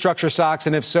for infrastructure stocks?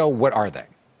 And if so, what are they?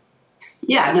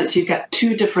 Yeah, no, so you've got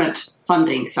two different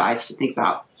funding sides to think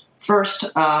about.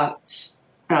 First,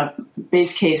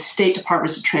 base case, state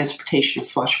departments of transportation are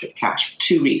flush with cash for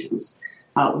two reasons.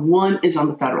 One is on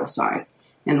the federal side.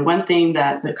 And one thing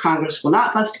that the Congress will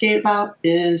not investigate about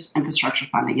is infrastructure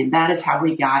funding. And that is how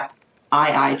we got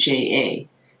IIJA,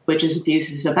 which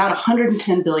infuses about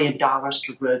 $110 billion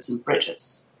to roads and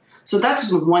bridges. So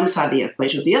that's one side of the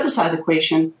equation. The other side of the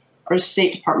equation are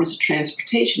state departments of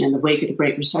transportation. In the wake of the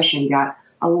Great Recession, got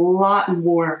a lot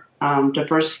more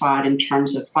diversified in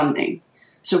terms of funding.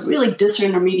 So really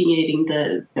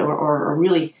disintermediating or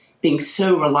really being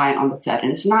so reliant on the Fed.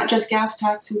 And it's not just gas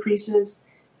tax increases.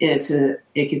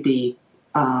 It could be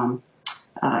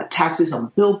taxes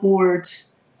on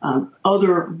billboards,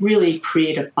 other really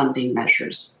creative funding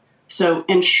measures. So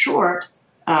in short,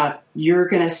 you're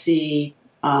going to see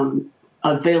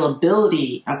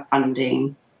availability of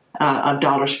funding of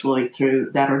dollars flowing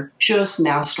through that are just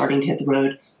now starting to hit the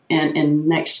road. And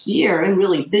next year, and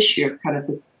really this year, kind of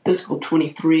the fiscal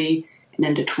 23 and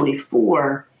into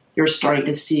 24, you're starting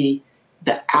to see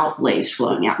the outlays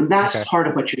flowing out. And that's part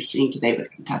of what you're seeing today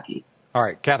with Kentucky. All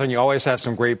right, Catherine, you always have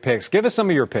some great picks. Give us some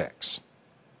of your picks.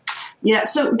 Yeah,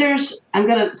 so I'm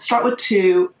going to start with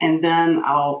two, and then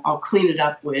I'll clean it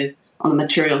up with on the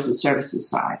materials and services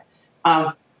side.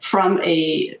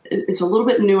 It's a little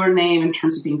bit newer name in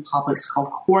terms of being public. It's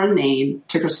called Core Name,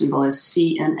 ticker symbol is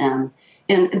CNM.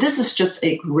 And this is just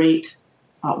a great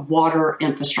water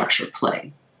infrastructure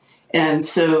play. And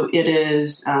so it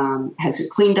is has a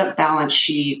cleaned up balance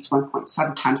sheet,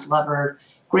 1.7 times levered,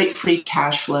 great free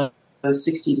cash flow,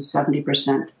 60 to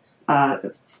 70%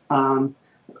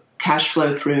 cash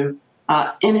flow through,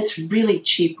 and it's really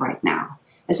cheap right now.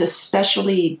 As a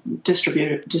specialty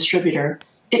distributor,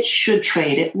 it should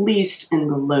trade at least in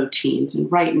the low teens,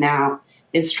 and right now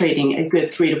it's trading a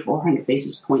good 300 to 400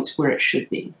 basis points where it should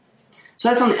be. So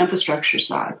that's on the infrastructure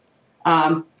side.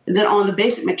 Then on the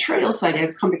basic materials side, I have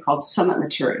a company called Summit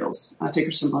Materials.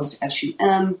 Ticker symbol is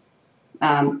SUM.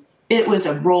 It was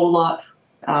a roll-up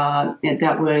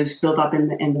that was built up in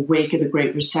the wake of the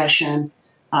Great Recession.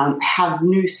 Have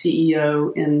new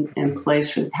CEO in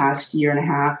place for the past year and a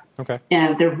half. Okay.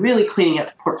 And they're really cleaning up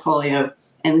the portfolio.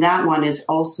 And that one is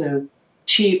also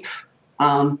cheap,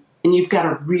 and you've got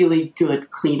a really good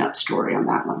cleanup story on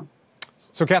that one.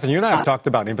 So, Catherine, you and I have talked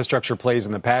about infrastructure plays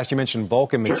in the past. You mentioned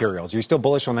Vulcan Materials. Are you still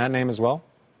bullish on that name as well?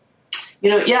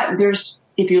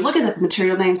 If you look at the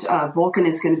material names, Vulcan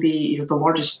is going to be the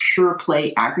largest pure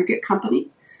play aggregate company.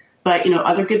 But,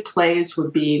 other good plays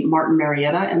would be Martin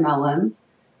Marietta, MLM,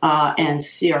 and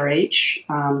CRH.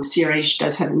 CRH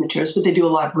does have materials, but they do a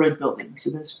lot of road building.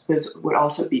 So those would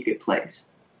also be good plays.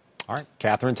 All right.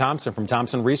 Catherine Thompson from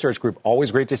Thompson Research Group.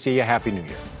 Always great to see you. Happy New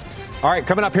Year. All right.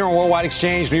 Coming up here on Worldwide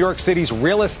Exchange, New York City's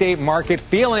real estate market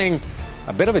feeling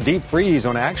a bit of a deep freeze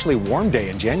on an actually warm day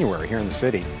in January here in the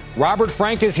city. Robert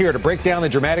Frank is here to break down the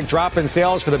dramatic drop in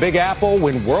sales for the Big Apple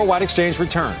when Worldwide Exchange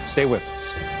returns. Stay with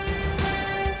us.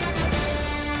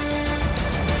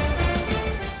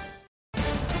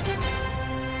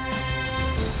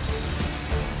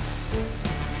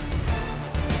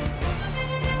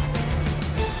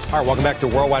 All right, welcome back to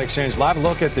Worldwide Exchange Live.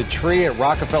 Look at the tree at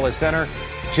Rockefeller Center.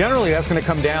 Generally, that's going to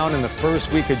come down in the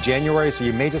first week of January, so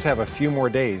you may just have a few more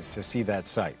days to see that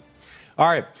site. All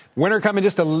right, winter coming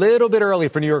just a little bit early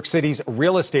for New York City's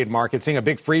real estate market, seeing a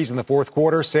big freeze in the fourth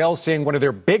quarter. Sales seeing one of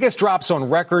their biggest drops on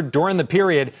record during the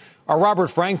period. Our Robert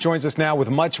Frank joins us now with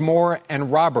much more.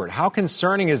 And Robert, how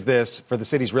concerning is this for the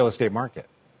city's real estate market?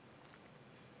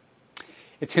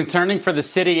 It's concerning for the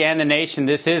city and the nation.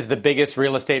 This is the biggest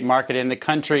real estate market in the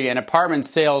country, and apartment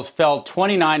sales fell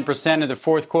 29% in the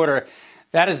fourth quarter.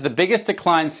 That is the biggest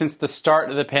decline since the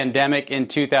start of the pandemic in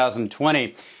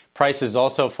 2020. Prices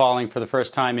also falling for the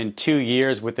first time in 2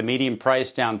 years, with the median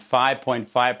price down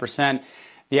 5.5%.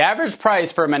 The average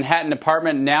price for a Manhattan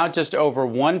apartment now just over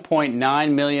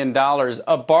 $1.9 million,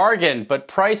 a bargain, but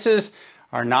prices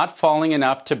are not falling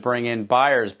enough to bring in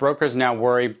buyers. Brokers now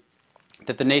worry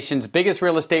that the nation's biggest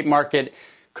real estate market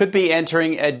could be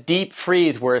entering a deep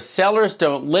freeze where sellers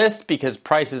don't list because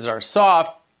prices are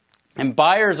soft and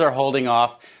buyers are holding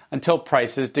off until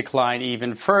prices decline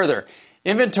even further.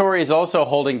 Inventory is also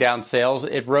holding down sales.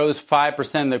 It rose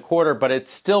 5% in the quarter, but it's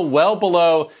still well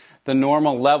below the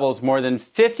normal levels. More than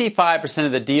 55%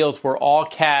 of the deals were all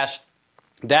cash.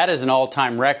 That is an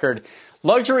all-time record.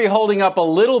 Luxury holding up a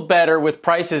little better, with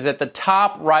prices at the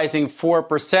top rising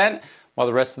 4%. While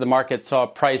the rest of the market saw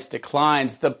price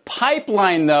declines. The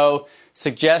pipeline, though,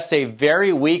 suggests a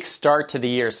very weak start to the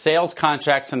year. Sales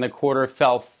contracts in the quarter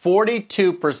fell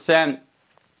 42%.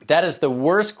 That is the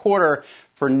worst quarter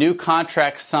for new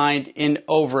contracts signed in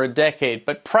over a decade.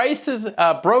 But prices,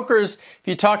 brokers, if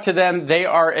you talk to them, they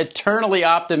are eternally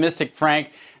optimistic, Frank.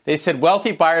 They said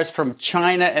wealthy buyers from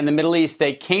China and the Middle East,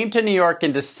 they came to New York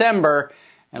in December,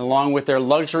 and along with their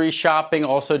luxury shopping,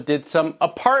 also did some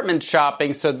apartment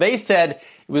shopping. So they said it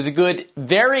was a good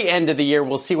very end of the year.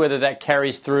 We'll see whether that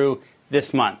carries through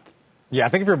this month. Yeah, I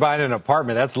think if you're buying an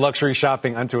apartment, that's luxury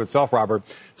shopping unto itself, Robert.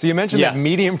 So you mentioned that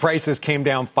median prices came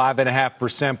down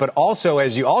 5.5%, but also,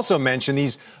 as you also mentioned,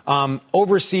 these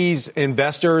overseas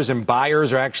investors and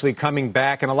buyers are actually coming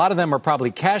back, and a lot of them are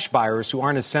probably cash buyers who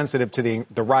aren't as sensitive to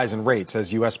the rise in rates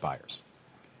as U.S. buyers,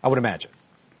 I would imagine.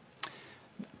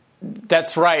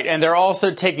 That's right. And they're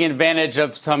also taking advantage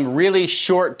of some really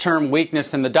short-term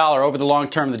weakness in the dollar. Over the long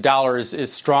term, the dollar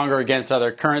is stronger against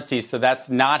other currencies, so that's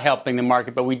not helping the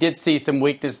market. But we did see some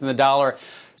weakness in the dollar.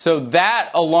 So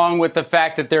that, along with the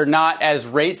fact that they're not as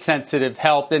rate sensitive,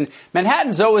 helped. And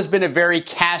Manhattan's always been a very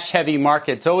cash-heavy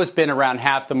market. It's always been around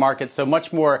half the market, so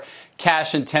much more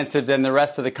cash-intensive than the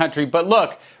rest of the country. But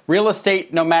look, real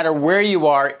estate, no matter where you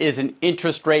are, is an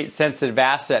interest rate-sensitive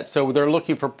asset. So they're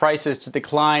looking for prices to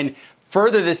decline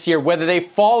further this year. Whether they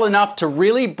fall enough to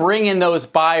really bring in those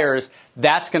buyers,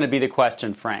 that's going to be the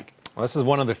question, Frank. Well, this is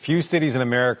one of the few cities in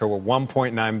America where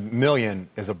 1.9 million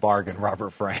is a bargain,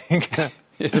 Robert Frank.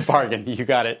 It's a bargain. You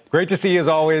got it. Great to see you as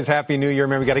always. Happy New Year.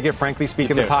 Remember, we got to get Frankly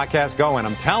Speaking the podcast going.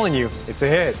 I'm telling you, it's a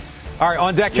hit. All right,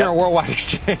 on deck here on Worldwide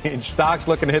Exchange. Stocks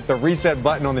looking to hit the reset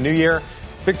button on the new year.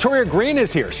 Victoria Green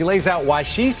is here. She lays out why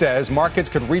she says markets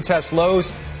could retest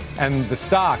lows and the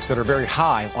stocks that are very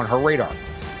high on her radar.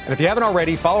 And if you haven't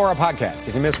already, follow our podcast.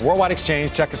 If you miss Worldwide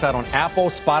Exchange, check us out on Apple,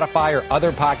 Spotify, or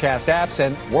other podcast apps.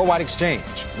 And Worldwide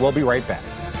Exchange. We'll be right back.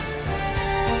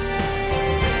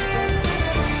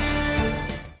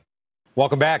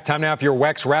 Welcome back. Time now for your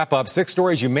WEX wrap-up. 6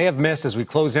 stories you may have missed as we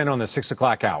close in on the 6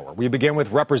 o'clock hour. We begin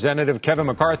with Representative Kevin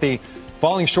McCarthy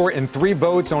falling short in 3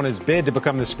 votes on his bid to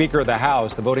become the Speaker of the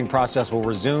House. The voting process will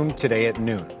resume today at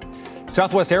noon.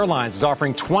 Southwest Airlines is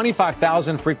offering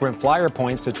 25,000 frequent flyer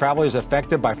points to travelers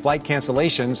affected by flight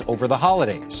cancellations over the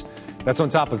holidays. That's on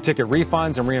top of ticket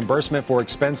refunds and reimbursement for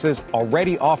expenses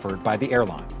already offered by the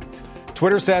airline.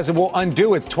 Twitter says it will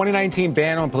undo its 2019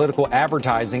 ban on political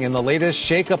advertising in the latest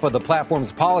shakeup of the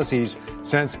platform's policies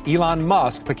since Elon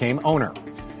Musk became owner.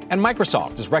 And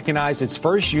Microsoft has recognized its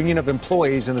first union of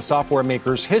employees in the software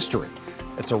maker's history.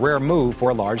 It's a rare move for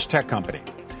a large tech company.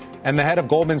 And the head of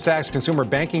Goldman Sachs Consumer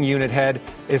Banking Unit head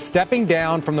is stepping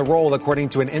down from the role, according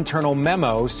to an internal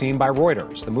memo seen by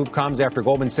Reuters. The move comes after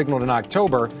Goldman signaled in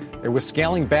October it was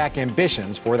scaling back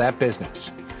ambitions for that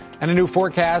business. And a new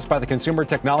forecast by the Consumer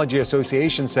Technology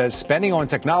Association says spending on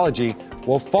technology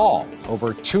will fall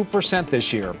over 2%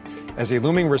 this year as a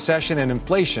looming recession and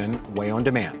inflation weigh on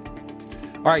demand.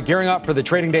 All right, gearing up for the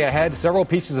trading day ahead, several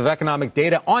pieces of economic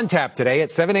data on tap today.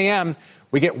 At 7 a.m.,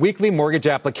 we get weekly mortgage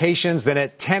applications. Then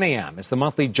at 10 a.m., it's the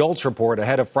monthly JOLTS report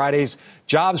ahead of Friday's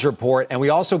jobs report. And we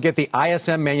also get the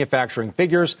ISM manufacturing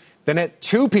figures. Then at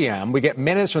 2 p.m., we get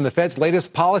minutes from the Fed's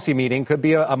latest policy meeting. Could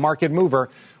be a market mover.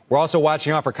 We're also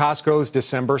watching out for Costco's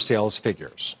December sales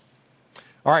figures.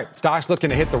 All right, stocks looking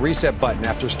to hit the reset button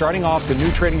after starting off the new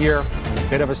trading year on a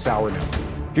bit of a sour note.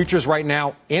 Futures right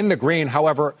now in the green,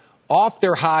 however, off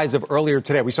their highs of earlier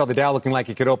today. We saw the Dow looking like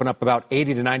it could open up about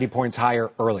 80 to 90 points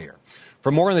higher earlier.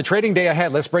 For more on the trading day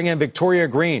ahead, let's bring in Victoria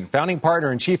Green, founding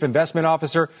partner and chief investment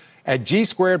officer at G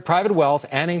Squared Private Wealth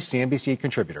and a CNBC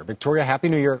contributor. Victoria, Happy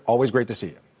New Year. Always great to see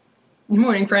you. Good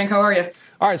morning, Frank. How are you?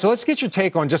 All right, so let's get your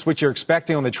take on just what you're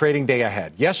expecting on the trading day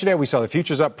ahead. Yesterday, we saw the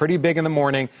futures up pretty big in the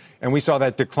morning, and we saw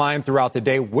that decline throughout the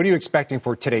day. What are you expecting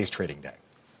for today's trading day?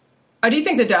 I do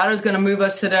think the data is going to move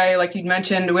us today, like you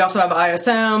mentioned. We also have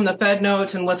ISM, the Fed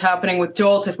notes, and what's happening with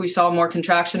JOLTS if we saw more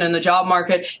contraction in the job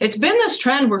market. It's been this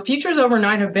trend where futures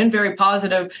overnight have been very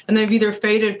positive, and they've either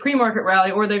faded pre-market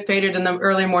rally or they've faded in the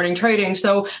early morning trading.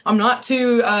 So I'm not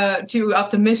too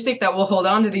optimistic that we'll hold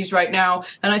on to these right now.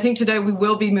 And I think today we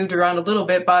will be moved around a little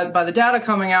bit by the data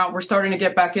coming out. We're starting to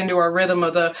get back into our rhythm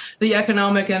of the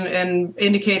economic and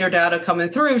indicator data coming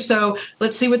through. So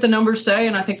let's see what the numbers say,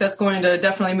 and I think that's going to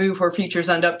definitely move where futures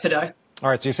end up today. All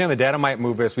right, so you're saying the data might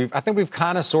move us. I think we've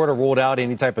kind of sort of ruled out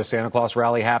any type of Santa Claus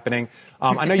rally happening.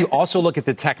 I know you also look at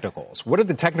the technicals. What are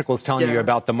the technicals telling you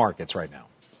about the markets right now?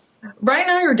 Right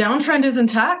now, your downtrend is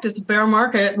intact. It's a bear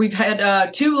market. We've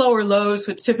had two lower lows,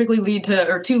 which typically lead to,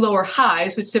 or two lower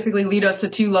highs, which typically lead us to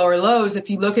two lower lows. If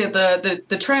you look at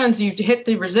the trends, you've hit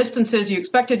the resistances you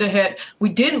expected to hit. We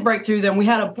didn't break through them. We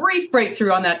had a brief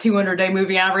breakthrough on that 200-day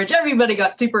moving average. Everybody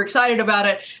got super excited about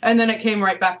it, and then it came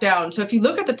right back down. So if you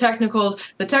look at the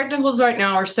technicals right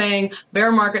now are saying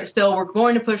bear market still. We're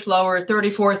going to push lower,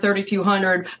 34,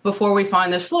 3,200 before we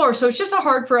find this floor. So it's just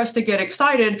hard for us to get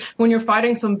excited when you're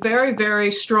fighting some very,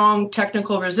 very strong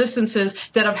technical resistances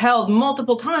that have held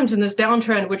multiple times in this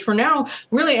downtrend, which we're now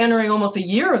really entering almost a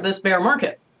year of this bear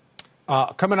market.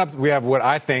 Coming up, we have what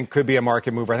I think could be a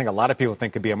market mover. I think a lot of people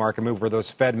think could be a market mover,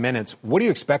 those Fed minutes. What are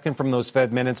you expecting from those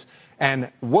Fed minutes?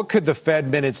 And what could the Fed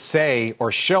minutes say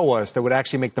or show us that would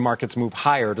actually make the markets move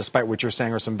higher, despite what you're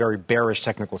saying are some very bearish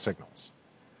technical signals?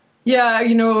 Yeah,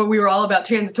 we were all about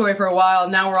transitory for a while.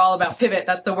 Now we're all about pivot.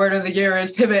 That's the word of the year,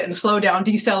 is pivot and slow down,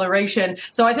 deceleration.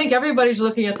 So I think everybody's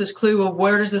looking at this clue of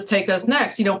where does this take us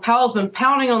next? Powell's been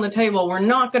pounding on the table. We're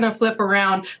not going to flip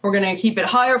around. We're going to keep it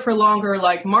higher for longer.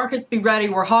 Like, markets be ready.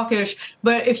 We're hawkish.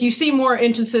 But if you see more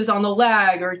instances on the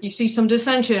lag, or if you see some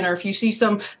dissension, or if you see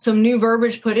some new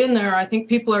verbiage put in there, I think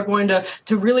people are going to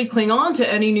really cling on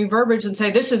to any new verbiage and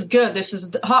say, this is good. This is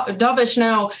dovish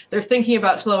now. They're thinking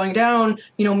about slowing down.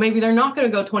 Maybe they're not going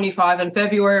to go 25 in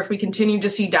February if we continue to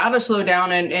see data slow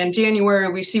down. And in January,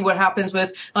 we see what happens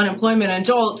with unemployment and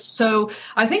JOLTS. So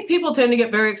I think people tend to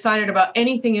get very excited about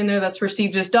anything in there that's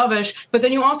perceived as dovish. But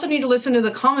then you also need to listen to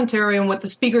the commentary and what the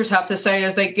speakers have to say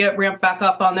as they get ramped back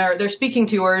up on their speaking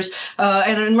tours.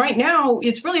 And right now,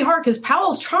 it's really hard because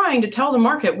Powell's trying to tell the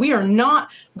market we are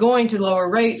not going to lower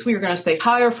rates. We are going to stay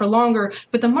higher for longer.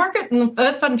 But the market and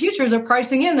the fund futures are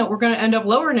pricing in that we're going to end up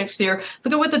lower next year.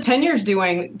 Look at what the 10-year is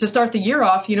doing to start the year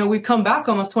off. We've come back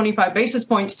almost 25 basis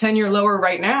points, 10-year lower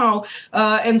right now.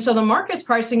 And so the market's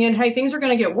pricing in, hey, things are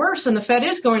going to get worse and the Fed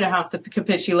is going to have to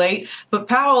capitulate. But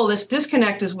Powell, this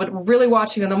disconnect is what we're really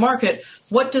watching in the market.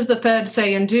 What does the Fed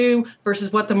say and do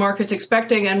versus what the market's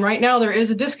expecting? And right now there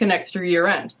is a disconnect through year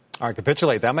end. All right,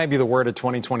 capitulate. That might be the word of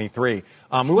 2023. We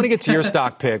want to get to your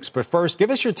stock picks, but first, give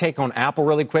us your take on Apple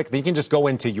really quick. Then you can just go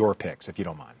into your picks if you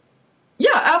don't mind.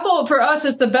 Yeah, Apple for us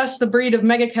is the best, the breed of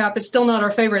mega cap. It's still not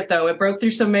our favorite, though. It broke through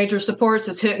some major supports.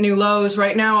 It's hit new lows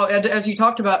right now. As you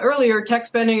talked about earlier, tech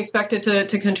spending expected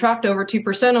to contract over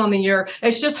 2% on the year.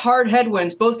 It's just hard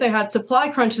headwinds. Both they had supply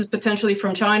crunches potentially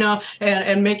from China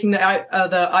and making the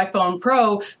iPhone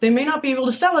Pro. They may not be able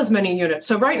to sell as many units.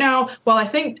 So right now, while I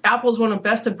think Apple's one of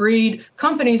best of breed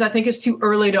companies, I think it's too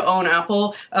early to own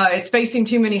Apple. It's facing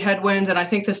too many headwinds, and I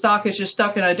think the stock is just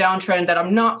stuck in a downtrend that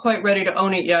I'm not quite ready to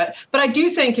own it yet. But I do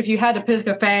think if you had to pick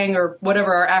a FANG or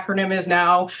whatever our acronym is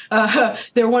now,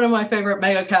 they're one of my favorite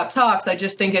mega cap stocks. I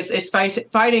just think it's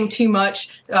fighting too much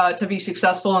to be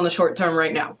successful in the short term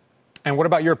right now. And what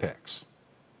about your picks?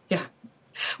 Yeah.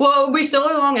 Well, we still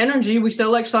are long energy. We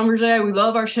still like Schlumberger. We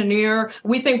love our Cheniere.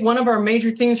 We think one of our major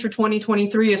themes for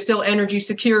 2023 is still energy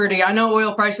security. I know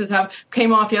oil prices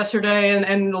came off yesterday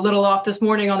and a little off this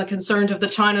morning on the concerns of the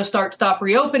China stop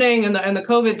reopening and the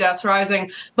COVID deaths rising.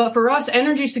 But for us,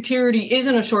 energy security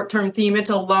isn't a short-term theme.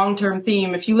 It's a long-term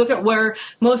theme. If you look at where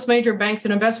most major banks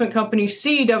and investment companies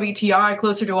see WTI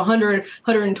closer to 100,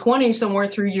 120 somewhere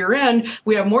through year end,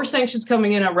 we have more sanctions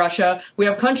coming in at Russia. We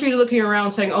have countries looking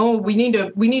around saying, oh, we need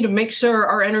to make sure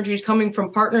our energy is coming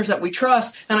from partners that we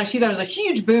trust. And I see that as a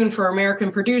huge boon for American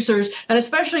producers. And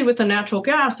especially with the natural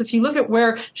gas, if you look at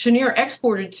where Cheniere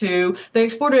exported to, they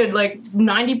exported like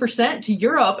 90% to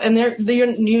Europe. And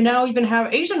you now even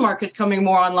have Asian markets coming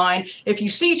more online. If you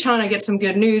see China get some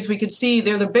good news, we could see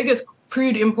they're the biggest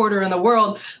crude importer in the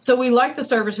world. So we like the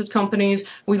services companies.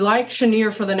 We like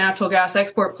Cheniere for the natural gas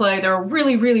export play. They're a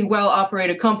really, really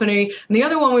well-operated company. And the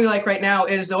other one we like right now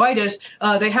is Zoetis.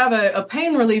 They have a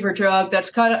pain reliever drug that's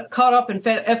caught up in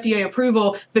FDA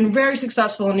approval, been very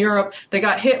successful in Europe. They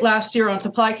got hit last year on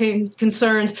supply chain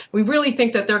concerns. We really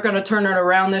think that they're going to turn it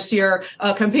around this year.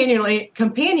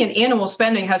 Companion animal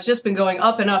spending has just been going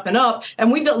up and up and up.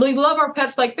 And we love our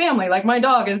pets like family. Like my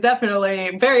dog is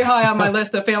definitely very high on my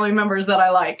list of family members that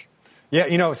I like.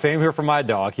 Yeah, same here for my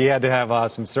dog. He had to have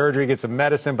some surgery, get some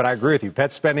medicine, but I agree with you.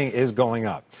 Pet spending is going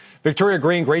up. Victoria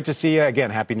Green, great to see you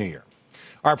again. Happy New Year.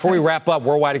 All right, before we wrap up,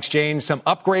 Worldwide Exchange, some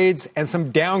upgrades and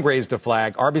some downgrades to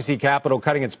flag. RBC Capital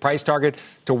cutting its price target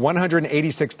to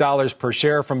 $186 per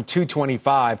share from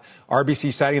 $225.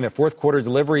 RBC citing that fourth quarter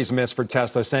deliveries miss for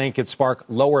Tesla, saying it could spark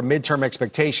lower midterm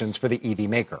expectations for the EV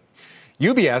maker.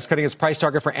 UBS cutting its price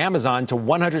target for Amazon to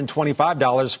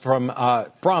 $125 from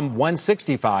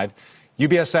 $165.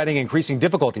 UBS citing increasing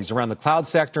difficulties around the cloud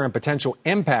sector and potential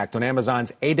impact on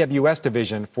Amazon's AWS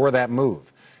division for that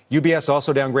move. UBS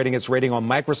also downgrading its rating on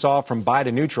Microsoft from buy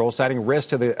to neutral, citing risk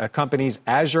to the company's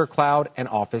Azure cloud and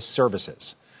office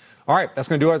services. All right, that's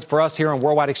going to do it for us here on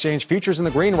Worldwide Exchange. Futures in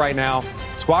the green right now.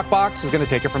 Squawk Box is going to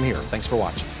take it from here. Thanks for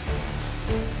watching.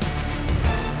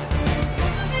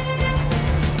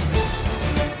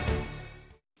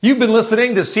 You've been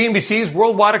listening to CNBC's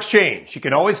Worldwide Exchange. You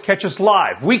can always catch us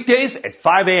live weekdays at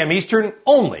 5 a.m. Eastern,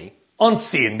 only on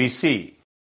CNBC.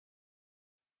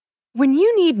 When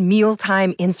you need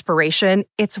mealtime inspiration,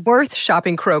 it's worth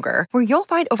shopping Kroger, where you'll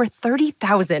find over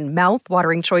 30,000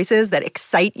 mouth-watering choices that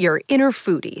excite your inner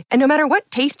foodie. And no matter what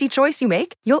tasty choice you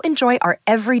make, you'll enjoy our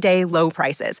everyday low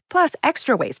prices, plus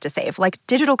extra ways to save, like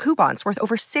digital coupons worth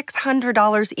over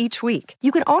 $600 each week.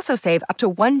 You can also save up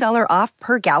to $1 off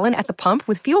per gallon at the pump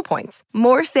with fuel points.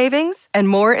 More savings and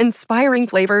more inspiring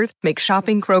flavors make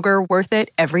shopping Kroger worth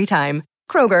it every time.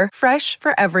 Kroger, fresh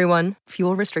for everyone.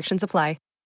 Fuel restrictions apply.